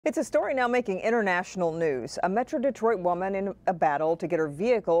It's a story now making international news. A Metro Detroit woman in a battle to get her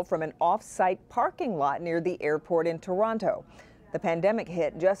vehicle from an off-site parking lot near the airport in Toronto. The pandemic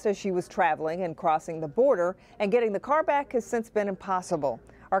hit just as she was traveling and crossing the border, and getting the car back has since been impossible.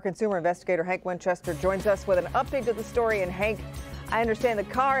 Our consumer investigator Hank Winchester joins us with an update to the story. And Hank, I understand the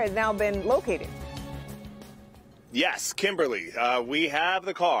car has now been located. Yes, Kimberly, we have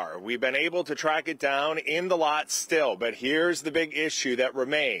the car. We've been able to track it down in the lot still, but here's the big issue that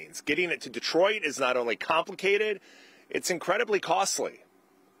remains. Getting it to Detroit is not only complicated, it's incredibly costly.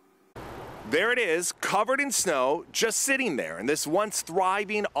 There it is, covered in snow, just sitting there in this once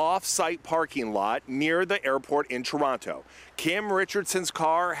thriving off-site parking lot near the airport in Toronto. Kim Richardson's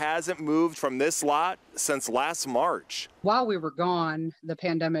car hasn't moved from this lot since last March. While we were gone, the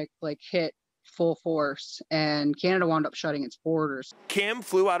pandemic hit full force, and Canada wound up shutting its borders. Kim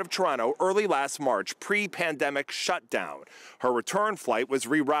flew out of Toronto early last March, pre-pandemic shutdown. Her return flight was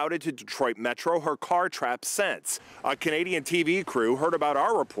rerouted to Detroit Metro, her car trapped since. A Canadian TV crew heard about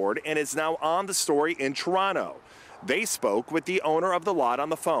our report and is now on the story in Toronto. They spoke with the owner of the lot on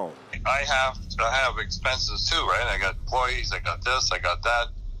the phone. I have expenses too, right? I got employees, I got this, I got that.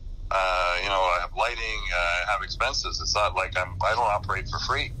 I have lighting, I have expenses. It's not like I don't operate for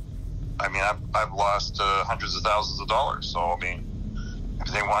free. I mean, I've lost hundreds of thousands of dollars. So, I mean,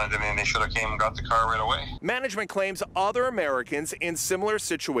 if they wanted to, they should have came and got the car right away. Management claims other Americans in similar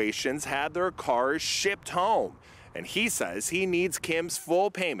situations had their cars shipped home. And he says he needs Kim's full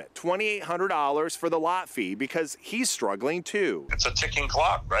payment, $2,800 for the lot fee, because he's struggling too. It's a ticking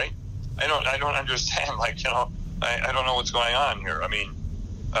clock, right? I don't understand. I don't know what's going on here. I mean,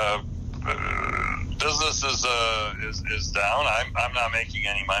 business is down. I'm not making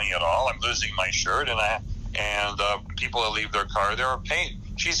any money at all. I'm losing my shirt, and people that leave their car, they're paid.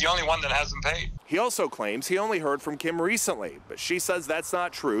 She's the only one that hasn't paid. He also claims he only heard from Kim recently, but she says that's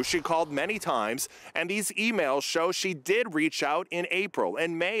not true. She called many times, and these emails show she did reach out in April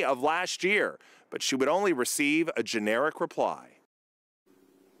and May of last year, but she would only receive a generic reply.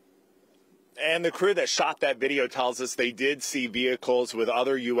 And the crew that shot that video tells us they did see vehicles with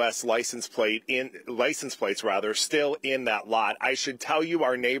other U.S. license plates still in that lot. I should tell you,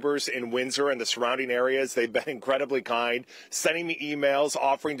 our neighbors in Windsor and the surrounding areas, they've been incredibly kind, sending me emails,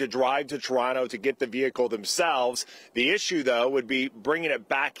 offering to drive to Toronto to get the vehicle themselves. The issue, though, would be bringing it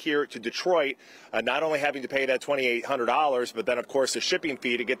back here to Detroit, not only having to pay that $2,800, but then, of course, the shipping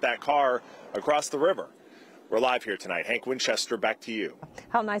fee to get that car across the river. We're live here tonight. Hank Winchester, back to you.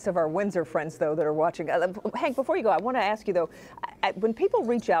 How nice of our Windsor friends, though, that are watching. Hank, before you go, I want to ask you, though, when people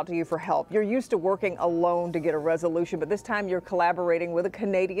reach out to you for help, you're used to working alone to get a resolution, but this time you're collaborating with a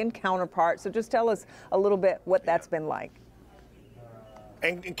Canadian counterpart. So just tell us a little bit what that's been like.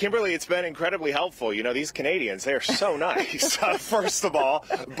 And Kimberly, it's been incredibly helpful. You know, these Canadians, they're so nice, first of all.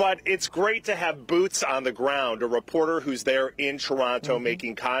 But it's great to have boots on the ground, a reporter who's there in Toronto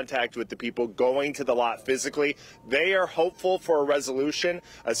making contact with the people, going to the lot physically. They are hopeful for a resolution.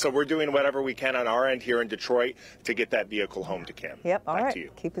 So we're doing whatever we can on our end here in Detroit to get that vehicle home to Kim. Yep, all Back right. to you.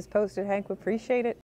 Keep us posted, Hank. We appreciate it.